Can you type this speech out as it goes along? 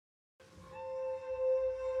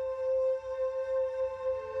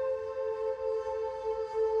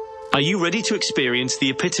Are you ready to experience the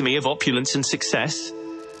epitome of opulence and success?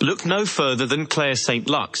 Look no further than Claire St.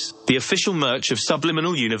 Lux, the official merch of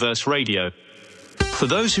Subliminal Universe Radio. For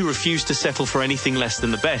those who refuse to settle for anything less than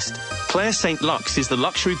the best, Claire St. Lux is the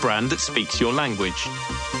luxury brand that speaks your language.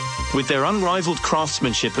 With their unrivaled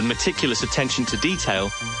craftsmanship and meticulous attention to detail,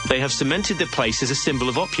 they have cemented their place as a symbol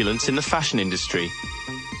of opulence in the fashion industry.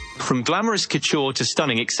 From glamorous couture to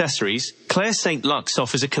stunning accessories, Claire St. Lux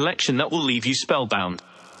offers a collection that will leave you spellbound.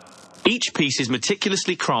 Each piece is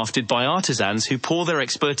meticulously crafted by artisans who pour their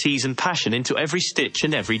expertise and passion into every stitch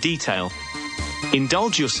and every detail.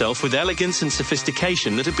 Indulge yourself with elegance and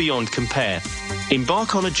sophistication that are beyond compare.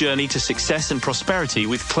 Embark on a journey to success and prosperity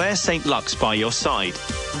with Claire St. Lux by your side.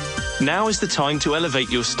 Now is the time to elevate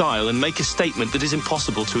your style and make a statement that is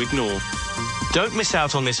impossible to ignore. Don't miss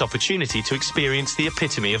out on this opportunity to experience the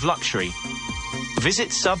epitome of luxury. Visit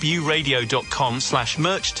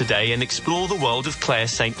suburadio.com/merch today and explore the world of Claire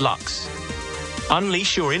St. Lux.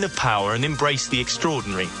 Unleash your inner power and embrace the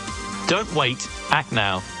extraordinary. Don't wait, act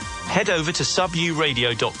now. Head over to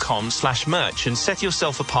suburadio.com/merch and set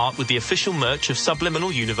yourself apart with the official merch of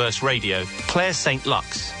Subliminal Universe Radio, Claire St.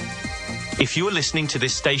 Lux. If you are listening to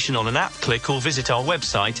this station on an app, click or visit our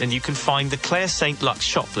website and you can find the Claire St. Lux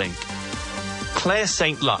shop link. Claire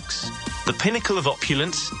St. Lux, the pinnacle of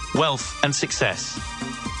opulence, wealth and success.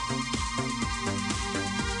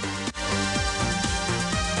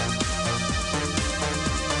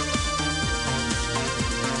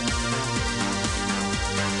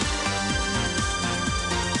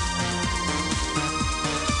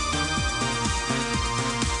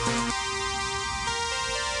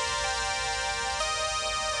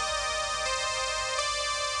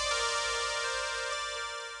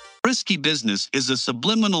 Risky Business is a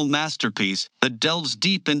subliminal masterpiece that delves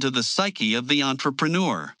deep into the psyche of the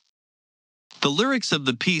entrepreneur. The lyrics of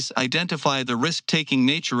the piece identify the risk-taking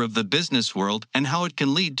nature of the business world and how it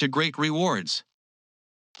can lead to great rewards.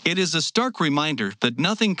 It is a stark reminder that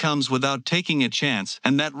nothing comes without taking a chance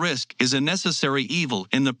and that risk is a necessary evil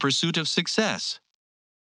in the pursuit of success.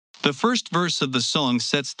 The first verse of the song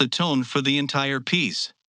sets the tone for the entire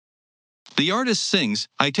piece. The artist sings,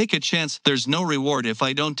 "I take a chance, there's no reward if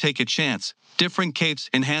I don't take a chance. Different capes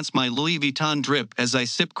enhance my Louis Vuitton drip as I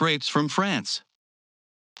sip grapes from France."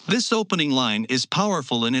 This opening line is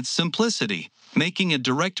powerful in its simplicity, making a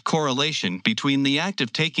direct correlation between the act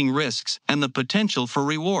of taking risks and the potential for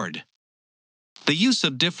reward. The use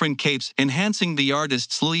of different capes enhancing the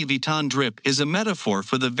artist's Louis Vuitton drip is a metaphor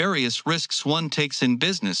for the various risks one takes in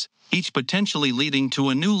business, each potentially leading to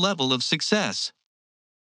a new level of success.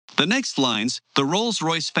 The next lines, "The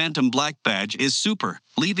Rolls-Royce Phantom Black Badge is super,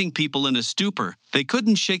 leaving people in a stupor, they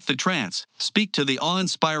couldn't shake the trance," speak to the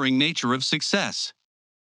awe-inspiring nature of success.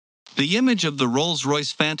 The image of the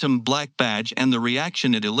Rolls-Royce Phantom Black Badge and the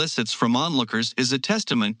reaction it elicits from onlookers is a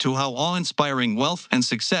testament to how awe-inspiring wealth and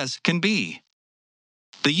success can be.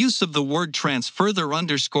 The use of the word trance further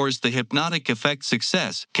underscores the hypnotic effect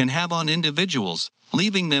success can have on individuals,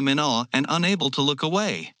 leaving them in awe and unable to look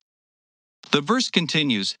away. The verse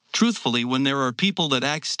continues, "Truthfully, when there are people that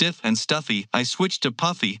act stiff and stuffy, I switch to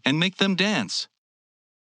puffy and make them dance."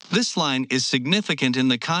 This line is significant in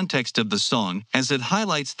the context of the song as it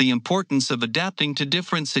highlights the importance of adapting to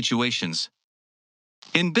different situations.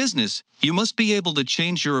 In business, you must be able to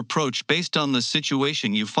change your approach based on the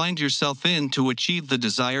situation you find yourself in to achieve the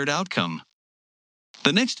desired outcome.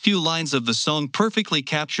 The next few lines of the song perfectly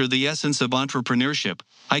capture the essence of entrepreneurship.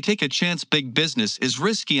 "I take a chance, big business is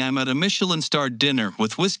risky, I'm at a Michelin-starred dinner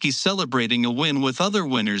with whiskey celebrating a win with other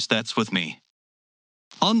winners that's with me.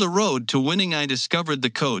 On the road to winning I discovered the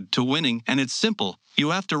code to winning and it's simple, you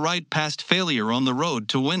have to ride past failure on the road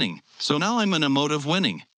to winning, so now I'm in a mode of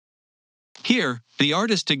winning." Here, the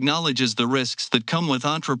artist acknowledges the risks that come with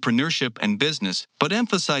entrepreneurship and business, but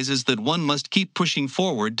emphasizes that one must keep pushing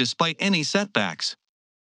forward despite any setbacks.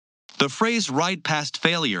 The phrase "ride past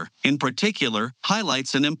failure," in particular,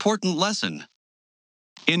 highlights an important lesson.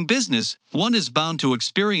 In business, one is bound to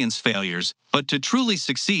experience failures, but to truly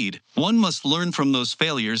succeed, one must learn from those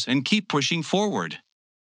failures and keep pushing forward.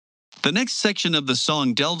 The next section of the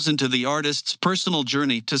song delves into the artist's personal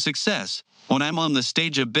journey to success. "When I'm on the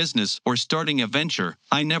stage of business or starting a venture,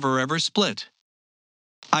 I never ever split.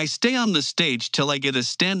 I stay on the stage till I get a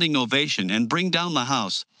standing ovation and bring down the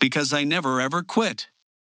house, because I never ever quit."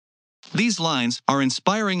 These lines are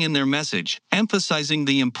inspiring in their message, emphasizing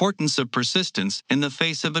the importance of persistence in the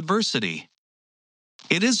face of adversity.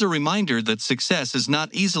 It is a reminder that success is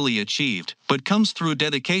not easily achieved, but comes through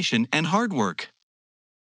dedication and hard work.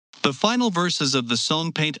 The final verses of the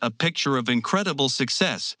song paint a picture of incredible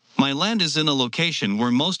success. "My land is in a location where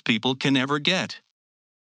most people can never get.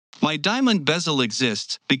 My diamond bezel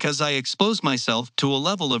exists because I expose myself to a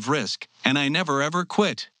level of risk, and I never ever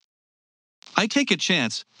quit. I take a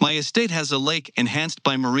chance. My estate has a lake enhanced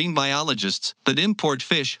by marine biologists that import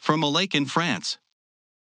fish from a lake in France.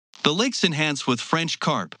 The lake's enhanced with French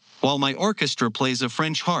carp, while my orchestra plays a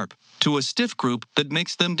French harp to a stiff group that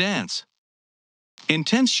makes them dance.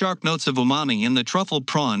 Intense sharp notes of umami in the truffled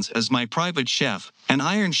prawns as my private chef, an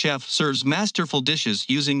iron chef, serves masterful dishes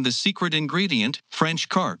using the secret ingredient, French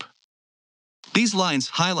carp. These lines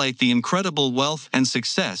highlight the incredible wealth and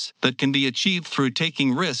success that can be achieved through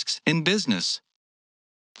taking risks in business.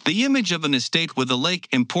 The image of an estate with a lake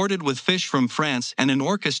imported with fish from France and an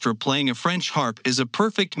orchestra playing a French harp is a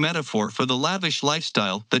perfect metaphor for the lavish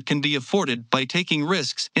lifestyle that can be afforded by taking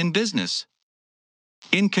risks in business.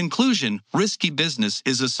 In conclusion, risky business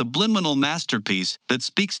is a subliminal masterpiece that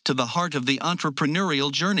speaks to the heart of the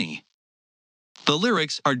entrepreneurial journey. The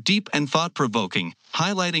lyrics are deep and thought-provoking,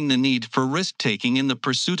 highlighting the need for risk-taking in the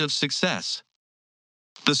pursuit of success.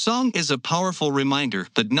 The song is a powerful reminder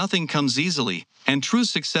that nothing comes easily, and true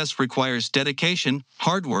success requires dedication,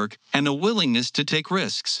 hard work, and a willingness to take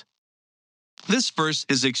risks. This verse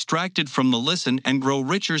is extracted from the Listen and Grow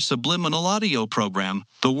Richer Subliminal audio program,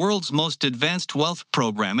 the world's most advanced wealth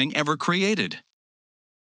programming ever created.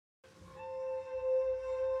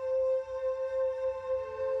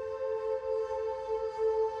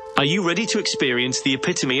 Are you ready to experience the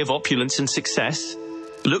epitome of opulence and success?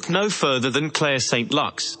 Look no further than Claire St.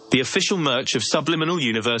 Lux, the official merch of Subliminal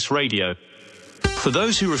Universe Radio. For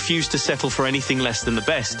those who refuse to settle for anything less than the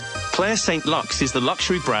best, Claire St. Lux is the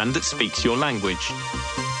luxury brand that speaks your language.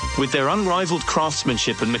 With their unrivaled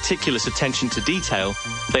craftsmanship and meticulous attention to detail,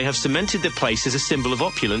 they have cemented their place as a symbol of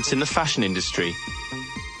opulence in the fashion industry.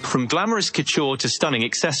 From glamorous couture to stunning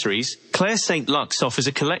accessories, Claire St. Lux offers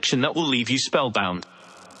a collection that will leave you spellbound.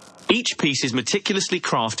 Each piece is meticulously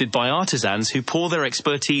crafted by artisans who pour their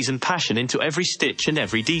expertise and passion into every stitch and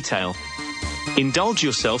every detail. Indulge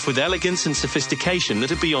yourself with elegance and sophistication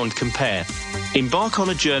that are beyond compare. Embark on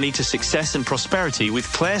a journey to success and prosperity with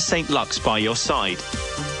Claire St. Lux by your side.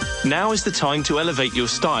 Now is the time to elevate your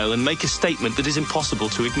style and make a statement that is impossible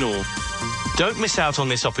to ignore. Don't miss out on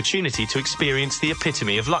this opportunity to experience the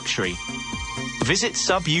epitome of luxury. Visit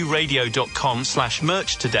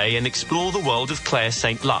suburadio.com/merch today and explore the world of Claire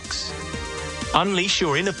St. Lux. Unleash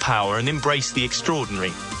your inner power and embrace the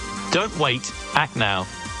extraordinary. Don't wait, act now.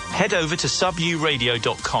 Head over to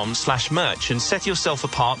suburadio.com/merch and set yourself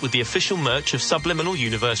apart with the official merch of Subliminal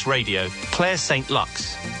Universe Radio, Claire St.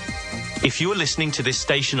 Lux. If you are listening to this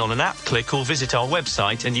station on an app, click or visit our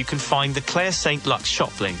website and you can find the Claire St. Lux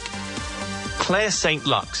shop link. Claire St.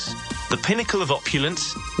 Lux, the pinnacle of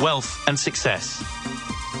opulence, wealth and success.